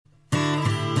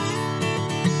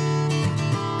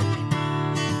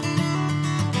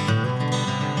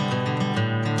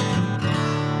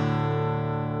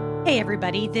Hey,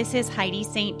 everybody. This is Heidi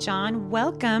St. John.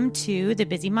 Welcome to the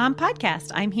Busy Mom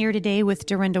Podcast. I'm here today with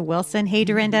Dorinda Wilson. Hey,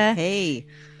 Dorinda. Hey.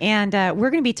 And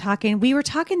we were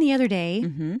talking the other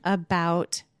day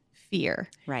about fear.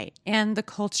 Right. And the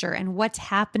culture and what's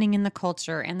happening in the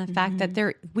culture and the fact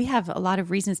that we have a lot of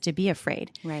reasons to be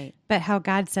afraid. Right. But how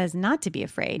God says not to be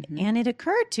afraid. And it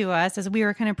occurred to us as we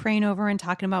were kind of praying over and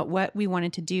talking about what we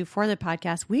wanted to do for the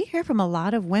podcast, we hear from a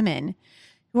lot of women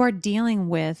who are dealing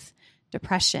with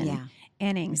depression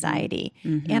and anxiety.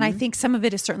 And I think some of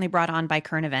it is certainly brought on by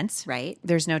current events. Right.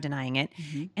 There's no denying it.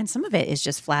 And some of it is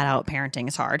just flat out parenting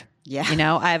is hard. Yeah. You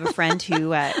know, I have a friend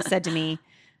who said to me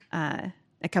a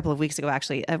couple of weeks ago,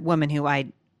 actually, a woman who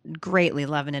I greatly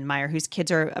love and admire, whose kids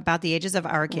are about the ages of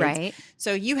our kids. Right.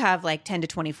 So you have like 10 to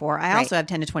 24. I also have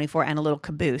 10 to 24 and a little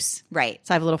caboose. Right.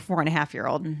 So I have a little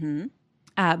 4.5-year-old.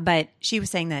 But she was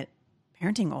saying that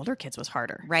parenting older kids was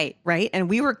harder. Right. Right. And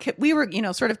we were,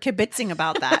 sort of kibitzing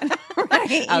about that.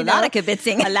 Right. A lot of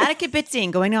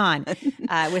kibitzing going on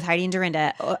with Heidi and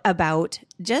Dorinda about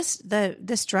just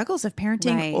the struggles of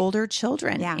parenting older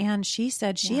children. Yeah. And she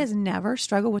said she has never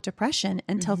struggled with depression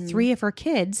until 3 of her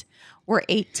kids were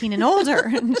 18 and older.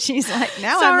 And she's like,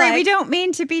 sorry, we don't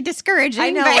mean to be discouraging.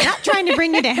 I know, we're not trying to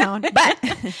bring you down,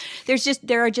 but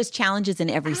there are just challenges in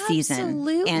every season.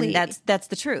 Absolutely. And that's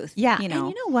the truth. Yeah. You know? And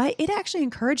you know what? It actually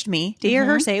encouraged me to hear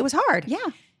her say it was hard. Yeah.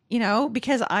 You know,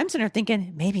 because I'm sitting there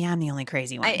thinking, maybe I'm the only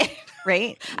crazy one,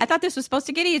 right? I thought this was supposed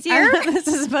to get easier. This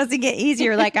is supposed to get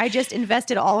easier. Like I just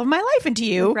invested all of my life into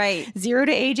you. Right. 0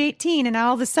 to age 18. And now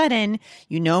all of a sudden,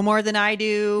 you know more than I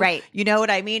do. Right. You know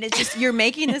what I mean? It's just, you're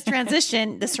making this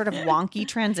transition, this sort of wonky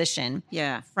transition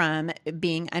from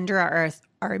being under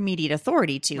our immediate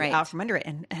authority to out from under it.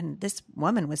 And this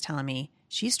woman was telling me,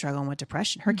 she's struggling with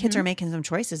depression. Her kids are making some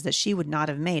choices that she would not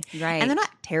have made. Right. And they're not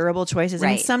terrible choices. I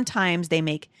mean, Right. sometimes they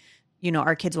make,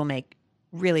 our kids will make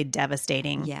really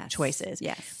devastating choices.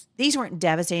 Yes. These weren't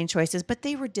devastating choices, but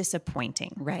they were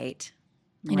disappointing. Right.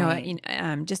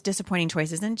 Just disappointing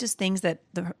choices and just things that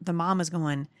the mom was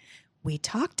going, we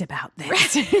talked about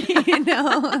this,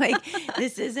 like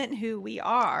this isn't who we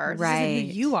are. This isn't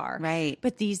who you are. Right.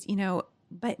 But these,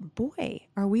 but boy,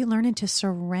 are we learning to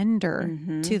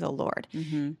surrender to the Lord.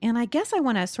 And I guess I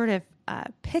want to sort of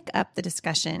pick up the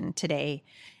discussion today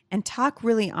and talk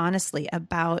really honestly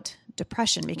about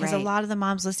depression, because a lot of the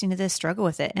moms listening to this struggle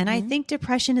with it. And I think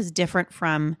depression is different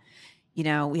from, you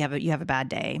have a bad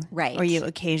day, right? Or you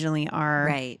occasionally are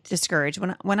discouraged.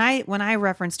 When I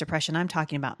reference depression, I'm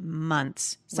talking about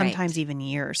months, sometimes even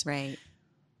years, right?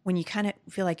 When you kind of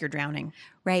feel like you're drowning,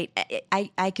 right?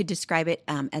 I could describe it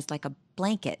as like a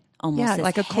blanket, almost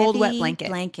like a cold, wet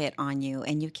blanket on you,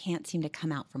 and you can't seem to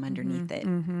come out from underneath it.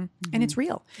 And it's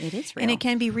real. It is real, and it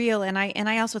can be real. And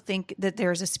I also think that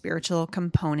there's a spiritual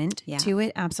component to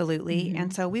it, absolutely.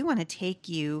 And so we want to take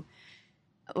you,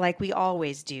 like we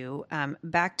always do,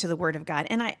 back to the Word of God.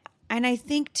 And I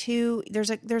think too,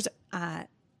 there's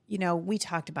we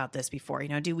talked about this before.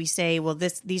 Do we say, well,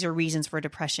 these are reasons for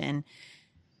depression?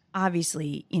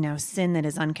 Obviously, sin that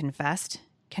is unconfessed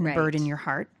can burden your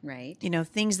heart. Right.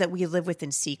 Things that we live with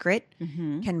in secret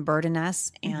can burden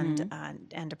us and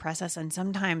depress us. And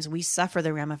sometimes we suffer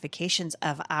the ramifications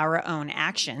of our own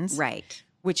actions. Right.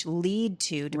 Which lead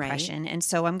to depression. And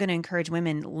so I'm going to encourage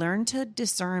women, learn to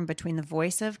discern between the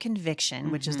voice of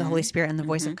conviction, which is the Holy Spirit, and the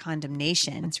voice of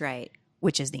condemnation. That's right.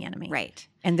 Which is the enemy. Right.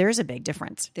 And there's a big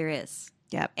difference. There is.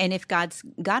 Yep. And if God's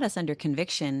got us under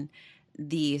conviction,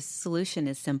 the solution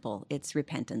is simple. It's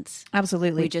repentance.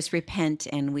 Absolutely. We just repent,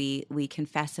 and we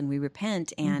confess, and we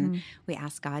repent, and we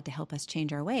ask God to help us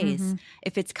change our ways.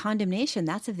 If it's condemnation,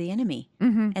 that's of the enemy.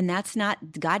 And that's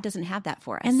not, God doesn't have that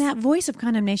for us. And that voice of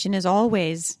condemnation is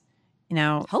always,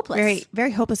 hopeless. Very,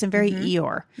 very hopeless and very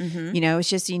Eeyore. It's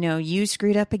just, you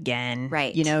screwed up again.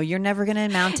 Right. You're never going to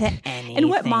amount to anything. And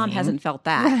what mom hasn't felt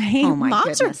that? Right. Oh my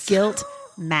Moms goodness. are guilt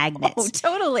magnets. Oh,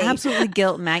 totally. Absolutely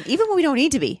guilt magnet. Even when we don't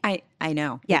need to be. I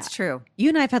know. Yeah. It's true. You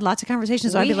and I have had lots of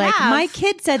conversations. Where I'd be like, have. my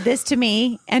kid said this to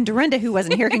me, and Dorinda, who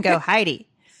wasn't here, can go, Heidi,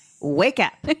 wake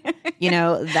up.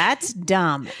 That's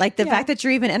dumb. Like the fact that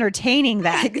you're even entertaining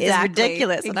that is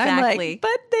ridiculous. And I'm like,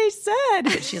 but they said.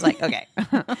 But she's like, okay,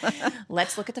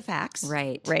 let's look at the facts.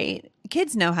 Right. Right.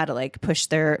 Kids know how to like push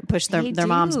their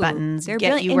mom's buttons, They're get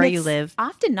brilliant. you And where it's you live.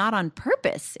 often not on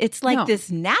purpose. It's like No.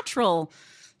 this natural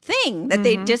thing that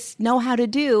they just know how to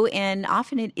do, and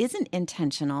often it isn't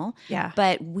intentional. Yeah.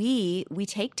 But we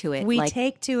take to it. We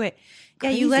take to it. Yeah,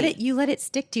 you let it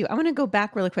stick to you. I want to go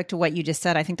back really quick to what you just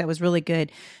said. I think that was really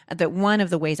good. That one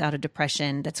of the ways out of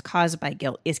depression that's caused by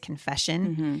guilt is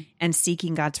confession and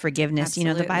seeking God's forgiveness.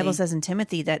 Absolutely. The Bible says in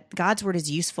Timothy that God's word is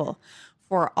useful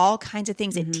for all kinds of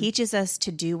things. It teaches us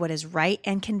to do what is right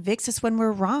and convicts us when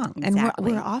we're wrong. Exactly.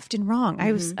 And we're often wrong.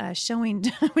 I was showing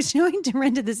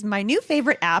Dorinda this, my new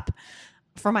favorite app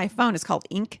for my phone. It's called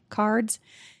Ink Cards.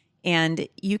 And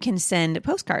you can send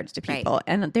postcards to people. Right.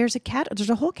 And there's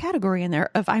a whole category in there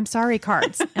of I'm sorry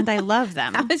cards. And I love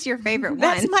them. That was your favorite one.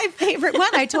 That's my favorite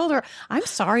one. I told her, I'm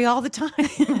sorry all the time.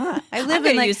 I'm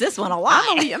going to use this one a lot.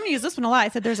 I'm going to use this one a lot. I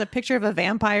said, there's a picture of a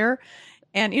vampire.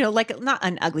 And, like not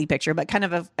an ugly picture, but kind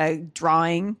of a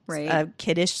drawing, right. A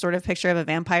kiddish sort of picture of a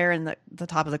vampire. And the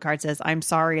top of the card says, I'm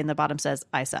sorry. And the bottom says,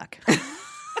 I suck.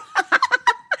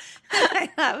 I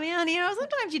thought, man,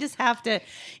 sometimes you just have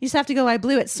to go, I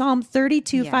blew it. Psalm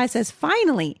 32:5 says,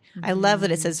 finally. I love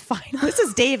that it says, finally. This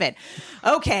is David.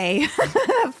 Okay.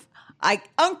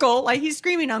 Uncle, like he's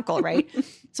screaming uncle, right?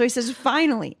 So he says,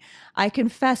 finally, I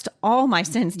confessed all my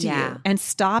sins to you and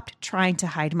stopped trying to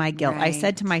hide my guilt. Right. I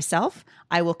said to myself,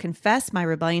 I will confess my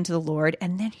rebellion to the Lord.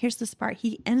 And then here's this part.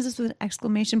 He ends this with an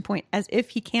exclamation point as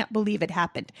if he can't believe it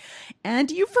happened. And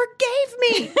you forgave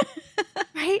me,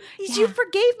 right? Yeah. You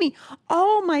forgave me.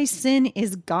 All my sin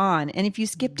is gone. And if you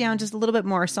skip down just a little bit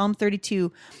more, Psalm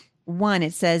 32:1,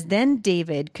 it says, then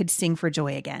David could sing for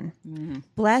joy again.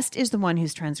 Blessed is the one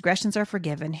whose transgressions are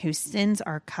forgiven, whose sins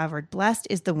are covered. Blessed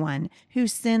is the one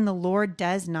whose sin the Lord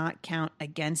does not count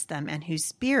against them, and whose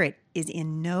spirit is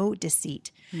in no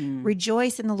deceit.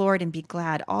 Rejoice in the Lord and be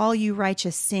glad. All you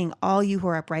righteous sing, all you who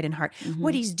are upright in heart.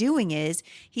 What he's doing is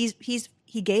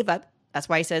he gave up. That's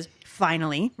why he says,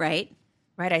 finally. Right.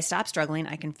 I stopped struggling.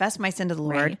 I confessed my sin to the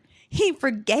Lord. Right. He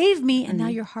forgave me, and now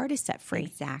your heart is set free.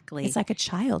 Exactly. It's like a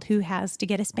child who has to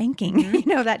get a spanking.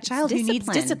 That child who needs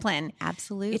discipline.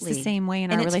 Absolutely. It's the same way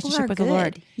in our relationship with the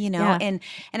Lord. And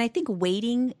I think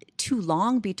waiting too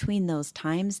long between those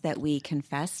times that we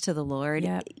confess to the Lord,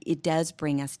 it does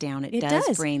bring us down. It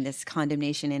does bring this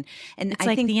condemnation in. And it's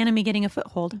like the enemy getting a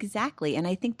foothold. Exactly. And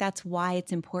I think that's why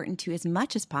it's important to, as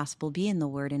much as possible, be in the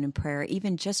Word and in prayer,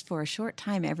 even just for a short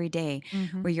time every day,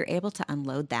 where you're able to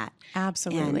unload that.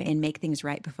 Absolutely. And make things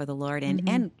right before the Lord.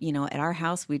 And at our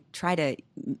house, we try to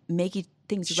make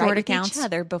things short right accounts with each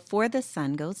other before the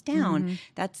sun goes down.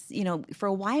 That's, for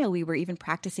a while we were even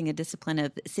practicing a discipline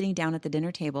of sitting down at the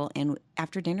dinner table, and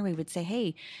after dinner we would say,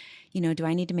 hey, do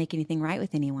I need to make anything right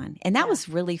with anyone? And that was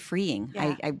really freeing.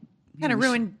 Yeah. I kind of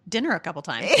ruined dinner a couple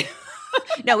times.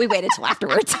 No, we waited till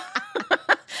afterwards.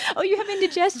 Oh, you have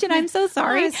indigestion. I'm so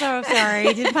sorry. I'm so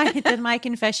sorry. Did my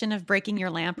confession of breaking your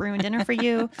lamp ruin dinner for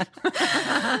you? See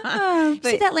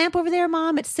that lamp over there,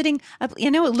 Mom? It's sitting up.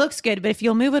 It looks good, but if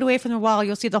you'll move it away from the wall,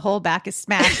 you'll see the whole back is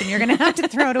smashed, and you're going to have to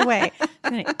throw it away.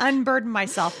 I'm going to unburden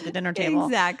myself at the dinner table.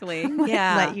 Exactly.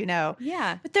 Yeah. Let you know.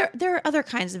 Yeah. But there are other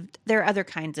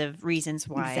kinds of reasons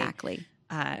why. Exactly.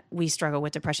 We struggle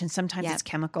with depression. Sometimes it's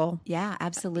chemical. Yeah,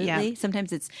 absolutely.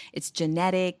 Sometimes it's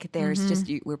genetic. There's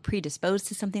just, we're predisposed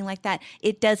to something like that.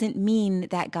 It doesn't mean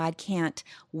that God can't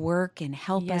work and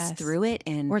help us through it,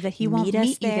 or that he won't meet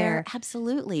us there.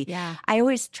 Absolutely. Yeah. I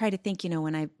always try to think,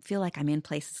 when I feel like I'm in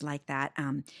places like that,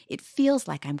 it feels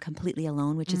like I'm completely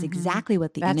alone, which is exactly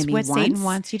what the enemy wants. That's what Satan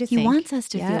wants you to think. He wants us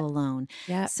to feel alone.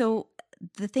 Yeah. So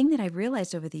the thing that I've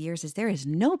realized over the years is there is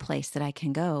no place that I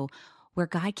can go where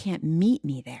God can't meet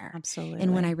me there. Absolutely.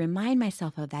 And when I remind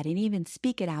myself of that and even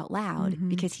speak it out loud,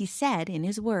 because he said in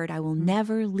his word, I will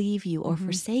never leave you or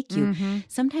forsake you.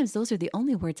 Sometimes those are the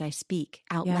only words I speak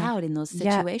out loud in those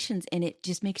situations. And it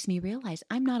just makes me realize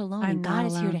I'm not alone, and God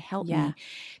is here to help me.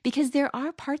 Because there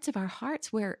are parts of our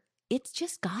hearts where it's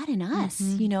just God and us,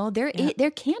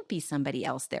 there can't be somebody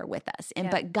else there with us.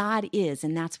 But God is,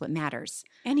 and that's what matters.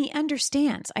 And he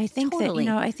understands. I think totally.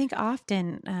 that, I think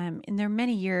often, and there are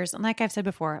many years, and like I've said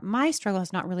before, my struggle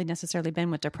has not really necessarily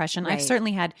been with depression. Right. I've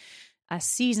certainly had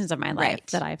seasons of my life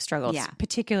that I've struggled,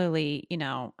 particularly,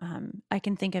 I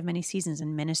can think of many seasons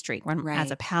in ministry when,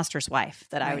 as a pastor's wife,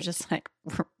 that I was just like,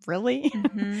 really?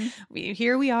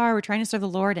 Here we are, we're trying to serve the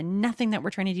Lord, and nothing that we're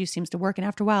trying to do seems to work. And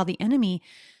after a while, the enemy,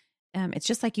 it's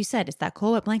just like you said, it's that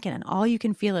cold wet blanket, and all you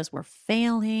can feel is we're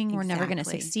failing. We're never going to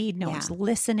succeed. No one's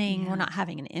listening. We're not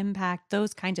having an impact,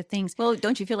 those kinds of things. Well,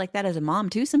 don't you feel like that as a mom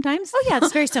too sometimes? Oh yeah,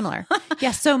 it's very similar.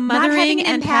 So mothering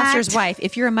and pastor's wife.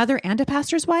 If you're a mother and a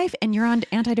pastor's wife and you're on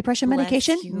antidepressant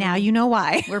medication, now you know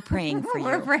why. We're praying for you.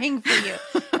 We're praying for you.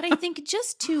 But I think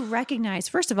just to recognize,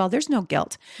 first of all, there's no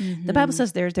guilt. The Bible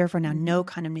says there's therefore now no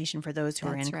condemnation for those who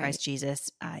are in Christ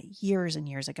Jesus. Years and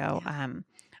years ago,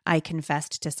 I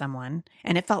confessed to someone,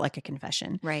 and it felt like a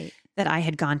confession, that I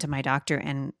had gone to my doctor,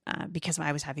 and because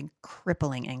I was having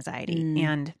crippling anxiety,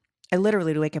 and I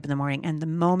literally would wake up in the morning, and the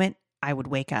moment I would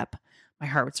wake up, my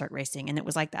heart would start racing, and it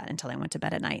was like that until I went to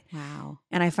bed at night. Wow!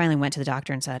 And I finally went to the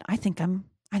doctor and said, "I think I'm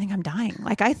I think I'm dying.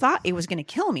 Like I thought it was going to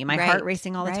kill me. My heart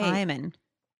racing all the time. And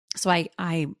so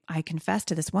I confessed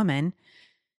to this woman.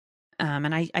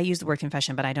 And I use the word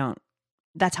confession, but I don't,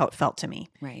 that's how it felt to me.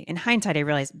 Right. In hindsight, I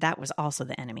realized that was also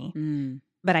the enemy.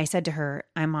 But I said to her,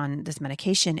 I'm on this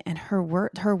medication, and her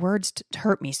words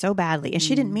hurt me so badly. And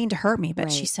she didn't mean to hurt me,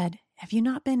 but she said, have you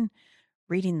not been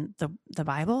reading the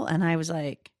Bible? And I was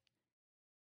like,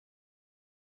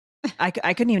 I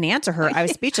couldn't even answer her. I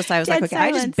was speechless. I was like, okay,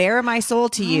 silence. I just bare my soul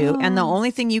to you. And the only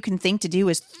thing you can think to do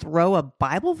is throw a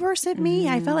Bible verse at me.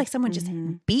 I felt like someone just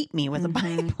beat me with a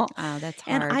Bible. Oh, that's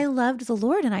hard. And I loved the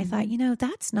Lord. And I thought,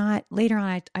 that's not, later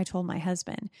on, I told my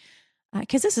husband,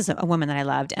 because this is a woman that I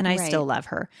loved and I still love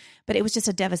her, but it was just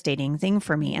a devastating thing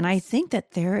for me. And I think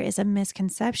that there is a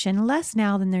misconception, less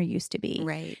now than there used to be,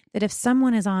 that if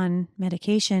someone is on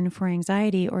medication for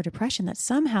anxiety or depression, that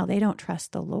somehow they don't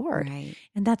trust the Lord.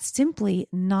 And that's simply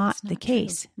not the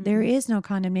case. There is no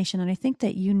condemnation. And I think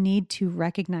that you need to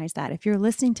recognize that. If you're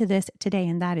listening to this today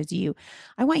and that is you,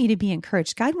 I want you to be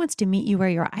encouraged. God wants to meet you where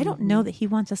you are. I don't know that he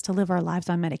wants us to live our lives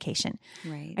on medication.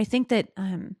 I think that,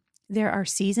 there are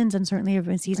seasons, and certainly have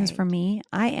been seasons for me.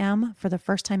 I am, for the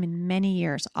first time in many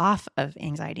years, off of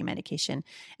anxiety medication.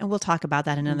 And we'll talk about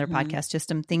that in another podcast, just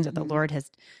some things that the Lord has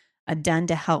done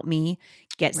to help me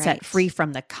get set free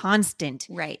from the constant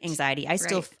anxiety. I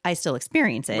still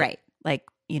experience it. Like,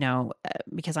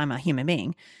 because I'm a human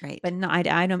being, but no,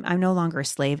 I'm no longer a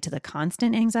slave to the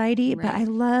constant anxiety, but I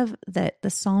love that the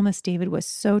psalmist David was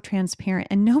so transparent,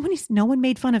 and no one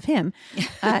made fun of him.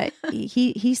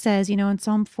 He says, in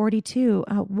Psalm 42,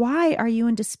 why are you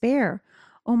in despair,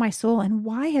 O my soul? And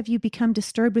why have you become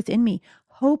disturbed within me?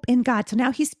 Hope in God. So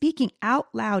now he's speaking out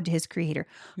loud to his creator.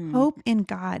 Hope in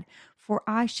God, for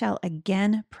I shall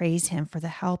again praise him for the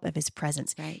help of his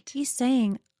presence. He's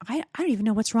saying, I don't even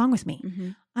know what's wrong with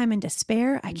me. I'm in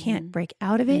despair. I can't break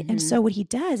out of it. And so what he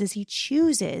does is he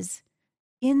chooses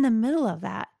in the middle of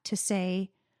that to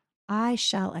say, I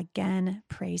shall again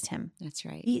praise him. That's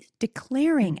right. He's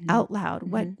declaring out loud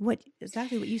what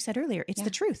exactly what you said earlier. It's the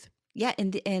truth. Yeah.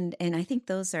 And I think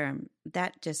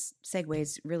that just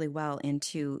segues really well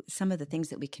into some of the things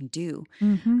that we can do.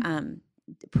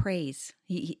 Praise.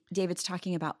 David's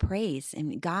talking about praise,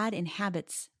 and God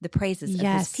inhabits the praises of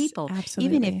his people.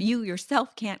 Absolutely. Even if you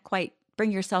yourself can't quite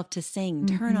bring yourself to sing,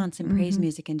 turn on some praise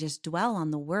music and just dwell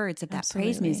on the words of that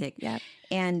praise music.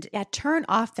 And turn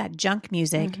off that junk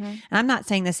music. And I'm not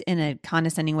saying this in a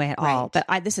condescending way at all, but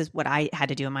this is what I had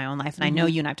to do in my own life. And I know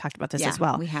you and I've talked about this as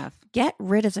well. We have. Get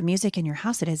rid of the music in your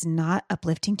house that is not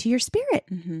uplifting to your spirit,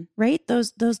 right?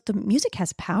 The music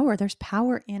has power. There's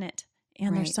power in it.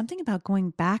 And there's something about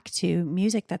going back to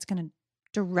music that's going to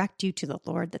direct you to the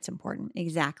Lord that's important.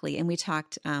 Exactly. And we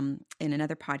talked in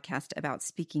another podcast about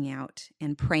speaking out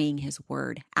and praying his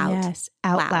word out. Yes,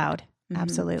 out loud.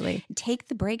 Absolutely. Take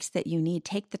the breaks that you need.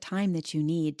 Take the time that you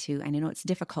need to, and I know it's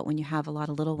difficult when you have a lot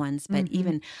of little ones, but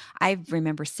even I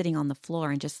remember sitting on the floor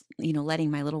and just,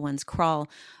 letting my little ones crawl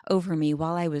over me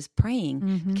while I was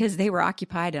praying because they were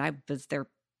occupied and I was their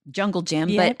jungle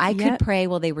gym, but I could pray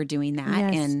while they were doing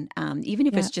that. And even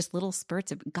if it's just little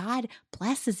spurts of, God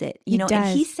blesses it, and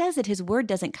he says that his word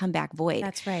doesn't come back void.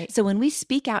 That's right. So when we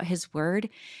speak out his word,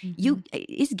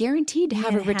 it's guaranteed to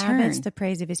have a return. It's the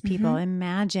praise of his people.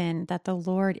 Imagine that the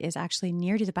Lord is actually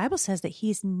near to. The Bible says that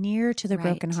he's near to the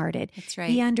brokenhearted. That's right.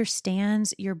 He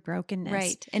understands your brokenness.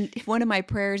 Right. And one of my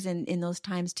prayers in those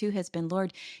times too has been,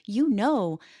 Lord,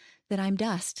 that I'm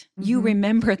dust. You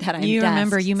remember that I'm dust. You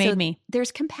remember you made me.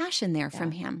 There's compassion there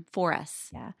from him for us.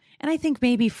 Yeah. And I think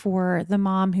maybe for the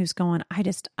mom who's going, I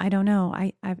don't know.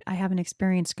 I haven't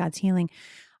experienced God's healing.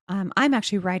 I'm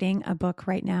actually writing a book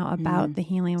right now about the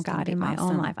healing of God in my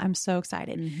own life. I'm so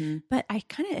excited. But I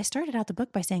started out the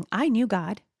book by saying, I knew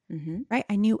God, right?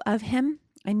 I knew of him.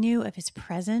 I knew of his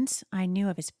presence. I knew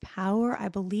of his power. I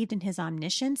believed in his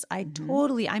omniscience.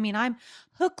 I'm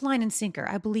hook, line, and sinker.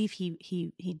 I believe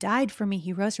he died for me.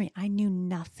 He rose for me. I knew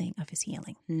nothing of his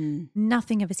healing,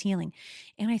 nothing of his healing.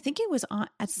 And I think it was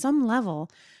at some level,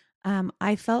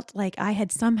 I felt like I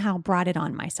had somehow brought it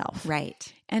on myself.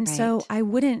 Right. And so I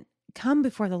wouldn't come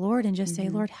before the Lord and just say,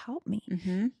 Lord, help me,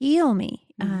 heal me.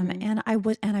 And I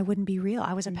wouldn't be real.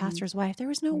 I was a pastor's wife. There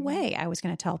was no way I was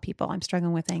going to tell people I'm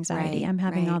struggling with anxiety. I'm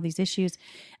having all these issues.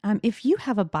 If you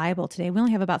have a Bible today, we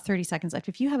only have about 30 seconds left.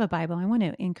 If you have a Bible, I want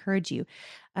to encourage you,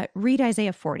 read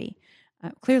Isaiah 40.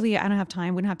 Clearly, I don't have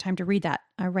time. We don't have time to read that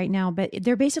right now, but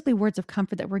they're basically words of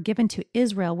comfort that were given to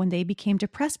Israel when they became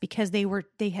depressed because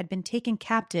they had been taken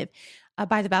captive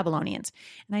by the Babylonians.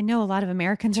 And I know a lot of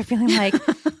Americans are feeling like,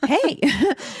 hey,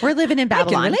 we're living in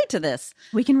Babylon. I can relate to this.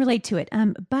 We can relate to it.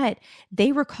 But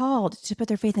they were called to put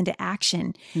their faith into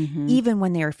action, even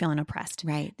when they were feeling oppressed.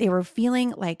 Right. They were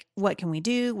feeling like, what can we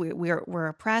do? We're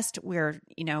oppressed. We're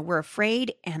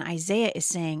afraid. And Isaiah is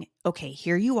saying, okay,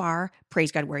 here you are.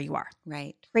 Praise God where you are.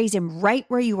 Right. Praise him right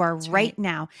where you are right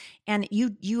now. And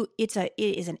it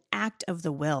is an act of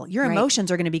the will. Your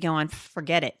emotions are going to be going,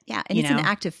 forget it. Yeah. And it's an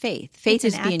act of faith. Faith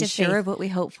is being sure of what we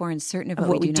hope for and certain of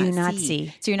what we do not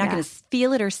see. So you're not going to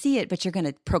feel it or see it, but you're going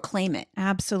to proclaim it.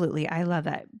 Absolutely. I love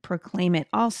that. Proclaim it.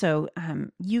 Also,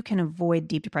 you can avoid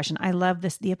deep depression. I love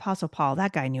this. The Apostle Paul,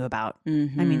 that guy knew about. I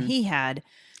mean, he had...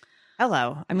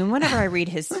 Hello. I mean, whenever I read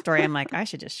his story, I'm like, I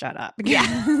should just shut up. Yeah.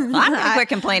 I'm going to quit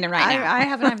complaining right now. I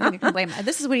haven't going to complain.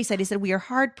 This is what he said. He said, we are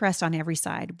hard pressed on every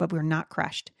side, but we're not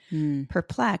crushed.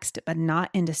 Perplexed, but not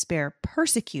in despair.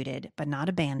 Persecuted, but not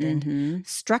abandoned.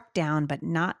 Struck down, but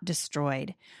not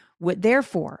destroyed.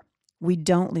 Therefore, we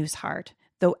don't lose heart.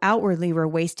 Though outwardly we're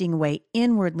wasting away,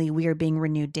 inwardly we are being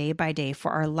renewed day by day,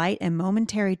 for our light and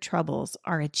momentary troubles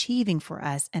are achieving for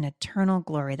us an eternal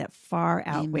glory that far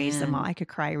outweighs them all. I could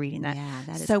cry reading that. Yeah,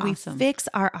 that is so awesome. We fix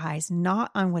our eyes not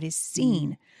on what is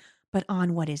seen, but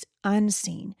on what is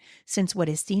unseen, since what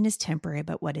is seen is temporary,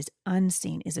 but what is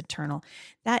unseen is eternal.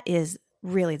 That is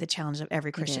really the challenge of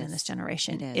every Christian in this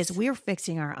generation, is we're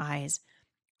fixing our eyes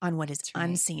on what is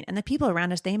unseen. And the people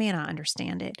around us, they may not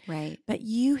understand it. Right. But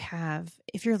you have,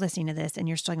 if you're listening to this and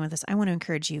you're struggling with this, I want to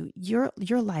encourage you, your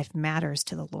life matters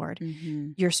to the Lord.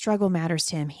 Your struggle matters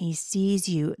to him. He sees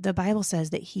you. The Bible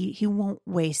says that he won't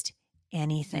waste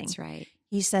anything. That's right.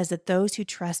 He says that those who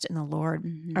trust in the Lord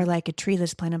are like a tree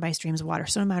that's planted by streams of water.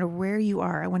 So no matter where you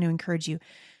are, I want to encourage you,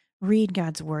 read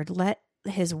God's word. Let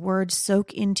his word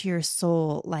soak into your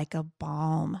soul like a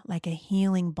balm, like a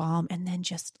healing balm, and then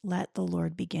just let the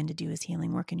Lord begin to do his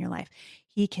healing work in your life.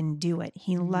 He can do it.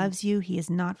 He loves you. He has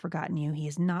not forgotten you. He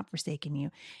has not forsaken you.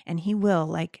 And he will,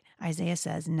 like Isaiah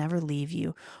says, never leave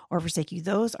you or forsake you.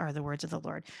 Those are the words of the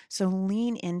Lord. So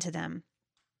lean into them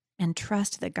and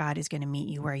trust that God is going to meet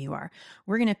you where you are.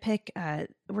 We're going to pick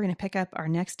up our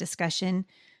next discussion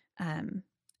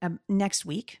next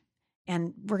week.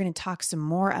 And we're going to talk some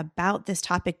more about this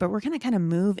topic, but we're going to kind of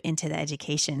move into the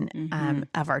education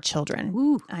of our children.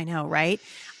 Ooh. I know, right?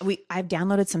 I've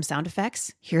downloaded some sound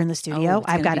effects here in the studio.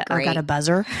 I've got a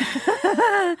buzzer.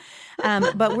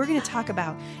 But we're going to talk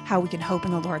about how we can hope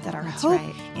in the Lord, that our hope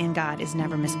in God is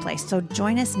never misplaced. So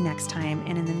join us next time.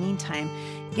 And in the meantime,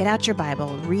 get out your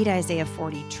Bible, read Isaiah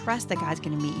 40, trust that God's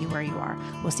going to meet you where you are.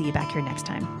 We'll see you back here next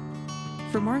time.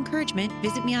 For more encouragement,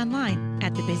 visit me online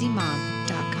at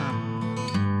thebusymom.com.